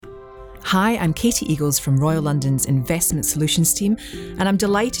Hi, I'm Katie Eagles from Royal London's Investment Solutions team, and I'm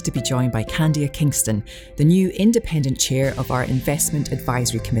delighted to be joined by Candia Kingston, the new independent chair of our Investment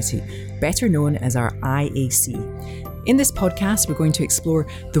Advisory Committee, better known as our IAC. In this podcast, we're going to explore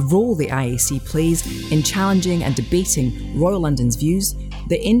the role the IAC plays in challenging and debating Royal London's views,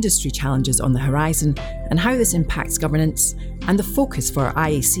 the industry challenges on the horizon, and how this impacts governance, and the focus for our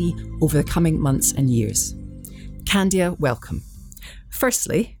IAC over the coming months and years. Candia, welcome.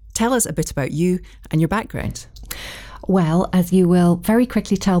 Firstly, tell us a bit about you and your background. Well, as you will very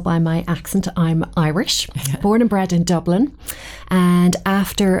quickly tell by my accent, I'm Irish, born and bred in Dublin. And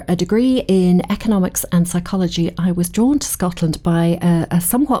after a degree in economics and psychology, I was drawn to Scotland by a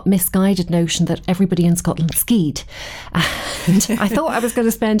somewhat misguided notion that everybody in Scotland skied. And I thought I was going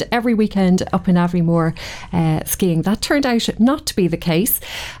to spend every weekend up in Aviemore skiing. That turned out not to be the case.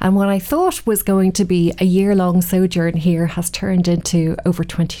 And what I thought was going to be a year-long sojourn here has turned into over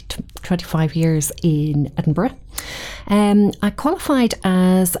 25 years in Edinburgh. I qualified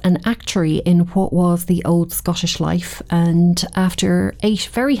as an actuary in what was the old Scottish Life, and after 8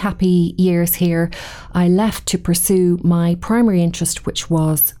 very happy years here, I left to pursue my primary interest, which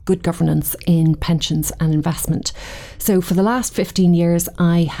was good governance in pensions and investment. So for the last 15 years,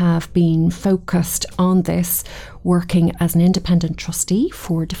 I have been focused on this, working as an independent trustee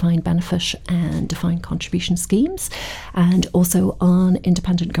for defined benefit and defined contribution schemes, and also on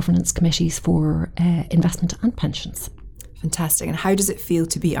independent governance committees for investment and pensions. Fantastic. And how does it feel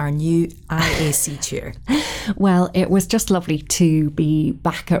to be our new IAC chair? Well, it was just lovely to be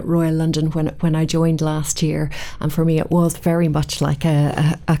back at Royal London when I joined last year. And for me, it was very much like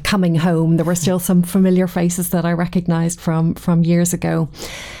a coming home. There were still some familiar faces that I recognised from years ago.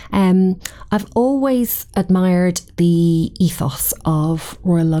 I've always admired the ethos of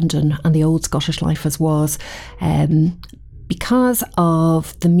Royal London and the old Scottish Life as was. Because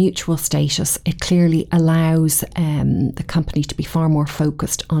of the mutual status, it clearly allows the company to be far more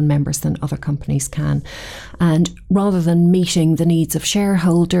focused on members than other companies can. And rather than meeting the needs of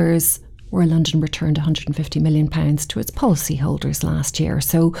shareholders, Royal London returned £150 million to its policyholders last year.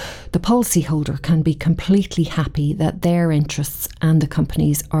 So the policyholder can be completely happy that their interests and the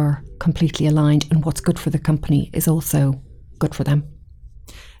company's are completely aligned, and what's good for the company is also good for them.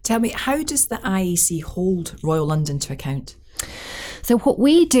 Tell me, how does the IAC hold Royal London to account? So what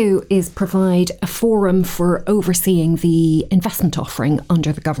we do is provide a forum for overseeing the investment offering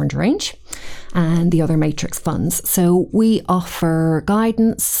under the governed range and the other matrix funds. So we offer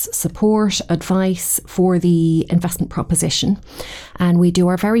guidance, support, advice for the investment proposition, and we do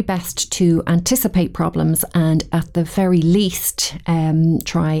our very best to anticipate problems and at the very least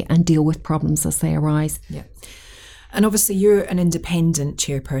try and deal with problems as they arise. Yeah. And obviously you're an independent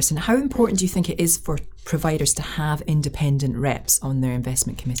chairperson. How important do you think it is for providers to have independent reps on their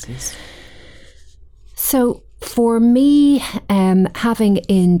investment committees? So for me, having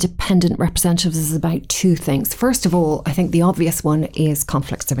independent representatives is about 2 things. First of all, I think the obvious one is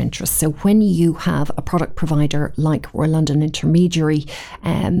conflicts of interest. So when you have a product provider like Royal London Intermediary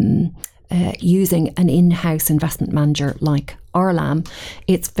using an in-house investment manager like RLAM,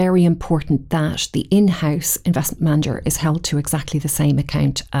 it's very important that the in-house investment manager is held to exactly the same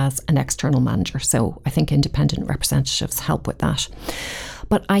account as an external manager. So I think independent representatives help with that.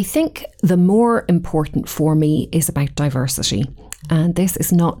 But I think the more important for me is about diversity. And this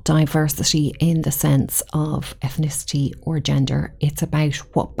is not diversity in the sense of ethnicity or gender. It's about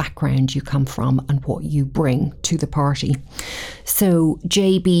what background you come from and what you bring to the party. So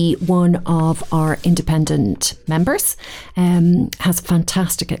JB, one of our independent members, has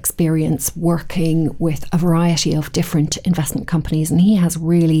fantastic experience working with a variety of different investment companies, and he has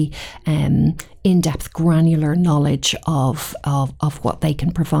really in-depth granular knowledge of what they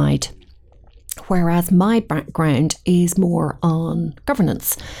can provide. Whereas my background is more on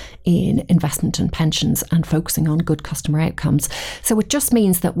governance in investment and pensions and focusing on good customer outcomes. So it just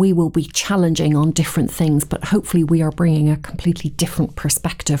means that we will be challenging on different things, but hopefully we are bringing a completely different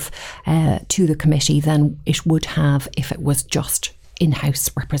perspective to the committee than it would have if it was just in-house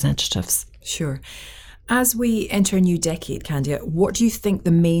representatives. Sure. As we enter a new decade, Candia, what do you think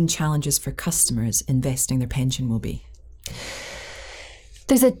the main challenges for customers investing their pension will be?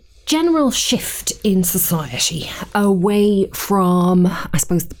 There's a general shift in society away from, I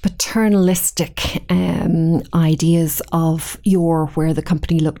suppose, the paternalistic ideas of yore, where the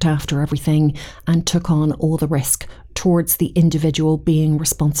company looked after everything and took on all the risk, towards the individual being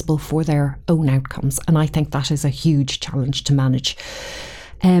responsible for their own outcomes. And I think that is a huge challenge to manage.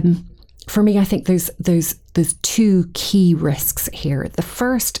 for me, I think there's two key risks here. The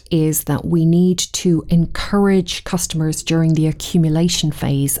first is that we need to encourage customers during the accumulation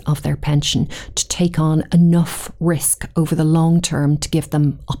phase of their pension to take on enough risk over the long term to give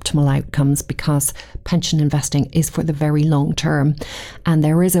them optimal outcomes, because pension investing is for the very long term. And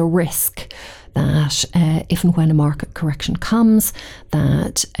there is a risk that if and when a market correction comes,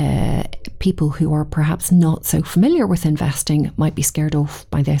 that people who are perhaps not so familiar with investing might be scared off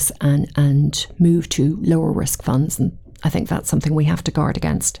by this and move to lower risk funds. And I think that's something we have to guard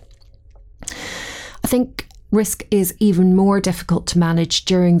against. I think risk is even more difficult to manage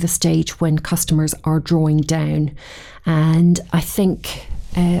during the stage when customers are drawing down. And I think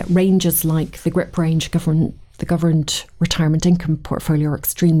ranges like the GRIP range, the governed retirement income portfolio, are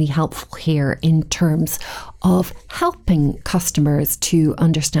extremely helpful here in terms of helping customers to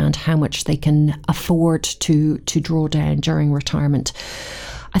understand how much they can afford to draw down during retirement.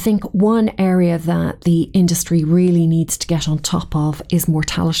 I think one area that the industry really needs to get on top of is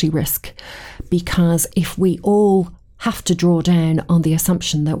mortality risk, because if we all have to draw down on the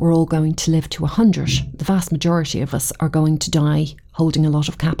assumption that we're all going to live to 100, the vast majority of us are going to die holding a lot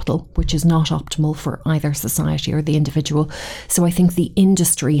of capital, which is not optimal for either society or the individual. So I think the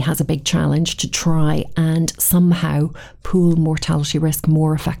industry has a big challenge to try and somehow pool mortality risk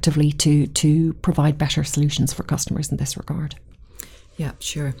more effectively to provide better solutions for customers in this regard. Yeah,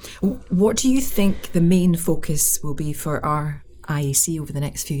 sure. What do you think the main focus will be for our IAC over the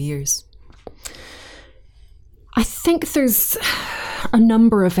next few years? I think there's a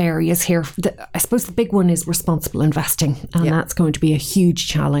number of areas here. I suppose the big one is responsible investing, and that's going to be a huge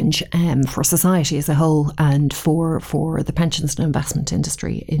challenge for society as a whole and for the pensions and investment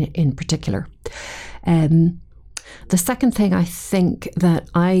industry in particular. The second thing I think that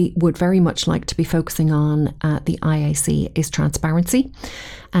I would very much like to be focusing on at the IAC is transparency.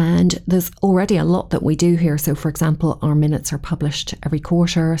 And there's already a lot that we do here. So, for example, our minutes are published every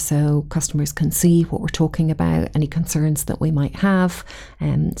quarter, so customers can see what we're talking about, any concerns that we might have.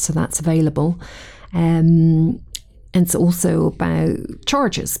 So that's available. And it's also about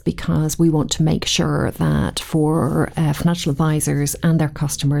charges, because we want to make sure that for financial advisors and their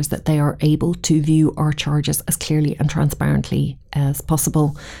customers that they are able to view our charges as clearly and transparently as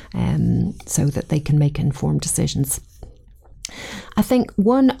possible, so that they can make informed decisions. I think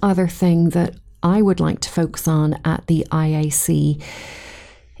one other thing that I would like to focus on at the IAC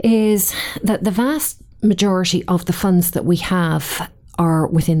is that the vast majority of the funds that we have are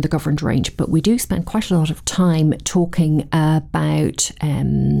within the governed range, but we do spend quite a lot of time talking about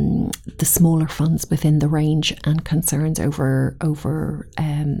the smaller funds within the range and concerns over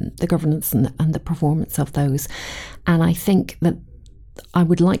the governance and the performance of those. And I think that I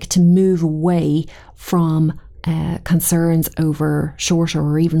would like to move away from concerns over shorter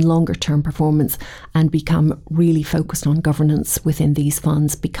or even longer term performance and become really focused on governance within these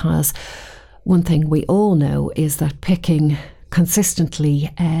funds, because one thing we all know is that picking consistently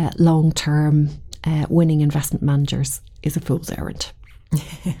long-term winning investment managers is a fool's errand.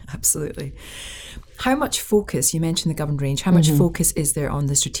 Absolutely. How much focus, you mentioned the governed range, how much focus is there on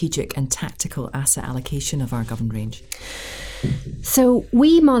the strategic and tactical asset allocation of our governed range? So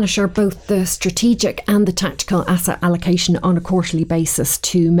we monitor both the strategic and the tactical asset allocation on a quarterly basis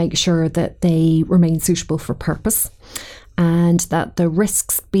to make sure that they remain suitable for purpose, and that the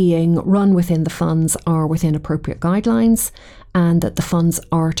risks being run within the funds are within appropriate guidelines, and that the funds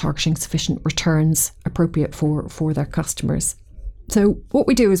are targeting sufficient returns appropriate for their customers. So what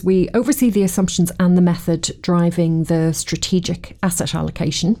we do is we oversee the assumptions and the method driving the strategic asset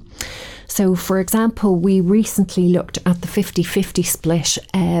allocation. So, for example, we recently looked at the 50-50 split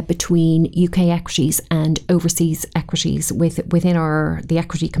between UK equities and overseas equities within the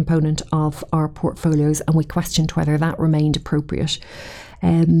equity component of our portfolios, and we questioned whether that remained appropriate.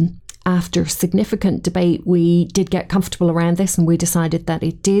 After significant debate, we did get comfortable around this, and we decided that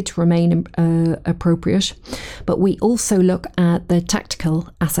it did remain appropriate. But we also look at the tactical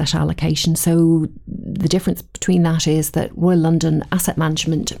asset allocation. So the difference between that is that Royal London Asset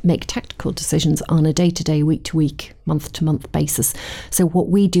Management make tactical decisions on a day-to-day, week-to-week, month-to-month basis. So what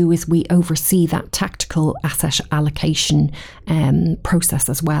we do is we oversee that tactical asset allocation process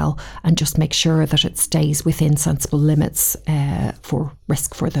as well, and just make sure that it stays within sensible limits for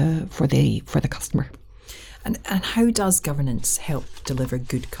risk for the customer. And how does governance help deliver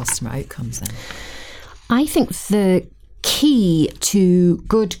good customer outcomes then? I think the key to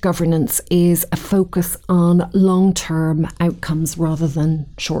good governance is a focus on long-term outcomes rather than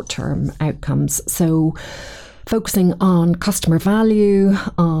short-term outcomes. So Focusing on customer value,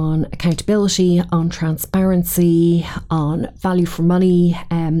 on accountability, on transparency, on value for money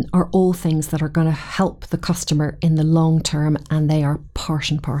are all things that are going to help the customer in the long term, and they are part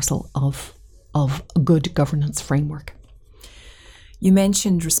and parcel of a good governance framework. You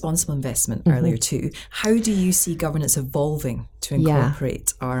mentioned responsible investment earlier too. How do you see governance evolving to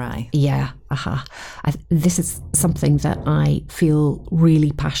incorporate RI? Yeah, this is something that I feel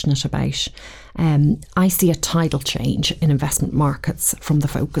really passionate about. I see a tidal change in investment markets from the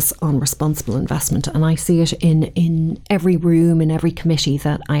focus on responsible investment, and I see it in every room, in every committee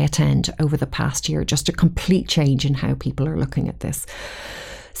that I attend over the past year, just a complete change in how people are looking at this.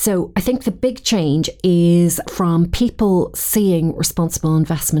 So I think the big change is from people seeing responsible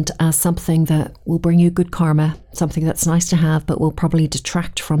investment as something that will bring you good karma, something that's nice to have, but will probably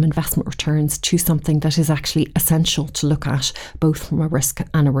detract from investment returns, to something that is actually essential to look at, both from a risk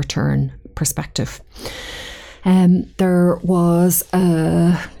and a return perspective. There was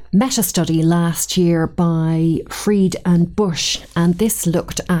a meta-study last year by Fried and Bush, and this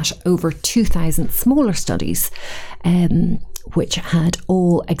looked at over 2,000 smaller studies which had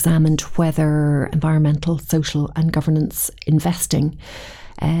all examined whether environmental, social and governance investing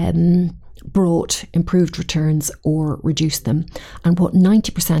brought improved returns or reduced them. And what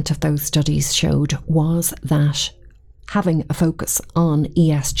 90% of those studies showed was that having a focus on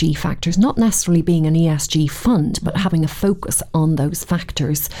ESG factors, not necessarily being an ESG fund, but having a focus on those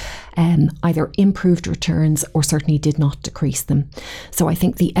factors either improved returns or certainly did not decrease them. So I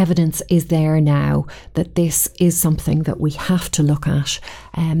think the evidence is there now that this is something that we have to look at.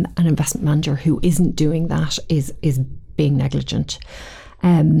 An investment manager who isn't doing that is being negligent.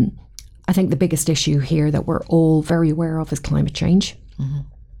 I think the biggest issue here that we're all very aware of is climate change.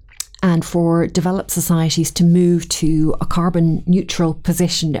 And for developed societies to move to a carbon neutral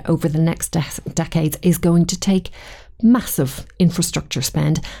position over the next decades is going to take massive infrastructure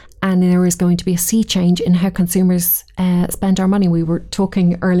spend. And there is going to be a sea change in how consumers spend our money. We were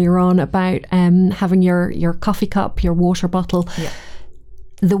talking earlier on about having your coffee cup, your water bottle. Yeah.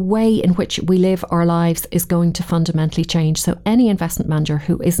 The way in which we live our lives is going to fundamentally change. So any investment manager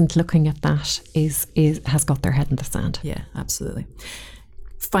who isn't looking at that has got their head in the sand. Yeah, absolutely.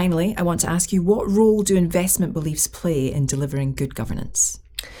 Finally, I want to ask you, what role do investment beliefs play in delivering good governance?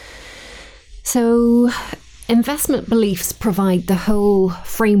 So, investment beliefs provide the whole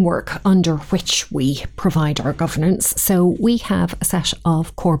framework under which we provide our governance. So we have a set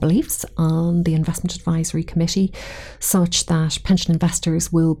of core beliefs on the Investment Advisory Committee, such that pension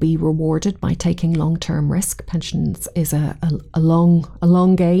investors will be rewarded by taking long-term risk. Pensions is a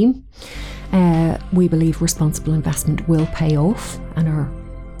long game. We believe responsible investment will pay off and are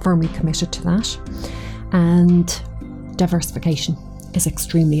firmly committed to that. And diversification is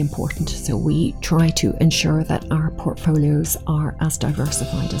extremely important. So we try to ensure that our portfolios are as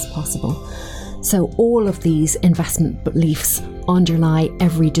diversified as possible. So all of these investment beliefs underlie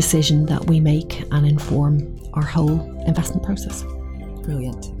every decision that we make and inform our whole investment process.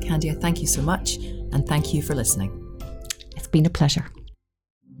 Brilliant. Candia, thank you so much, and thank you for listening. It's been a pleasure.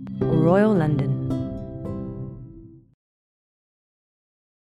 Royal London.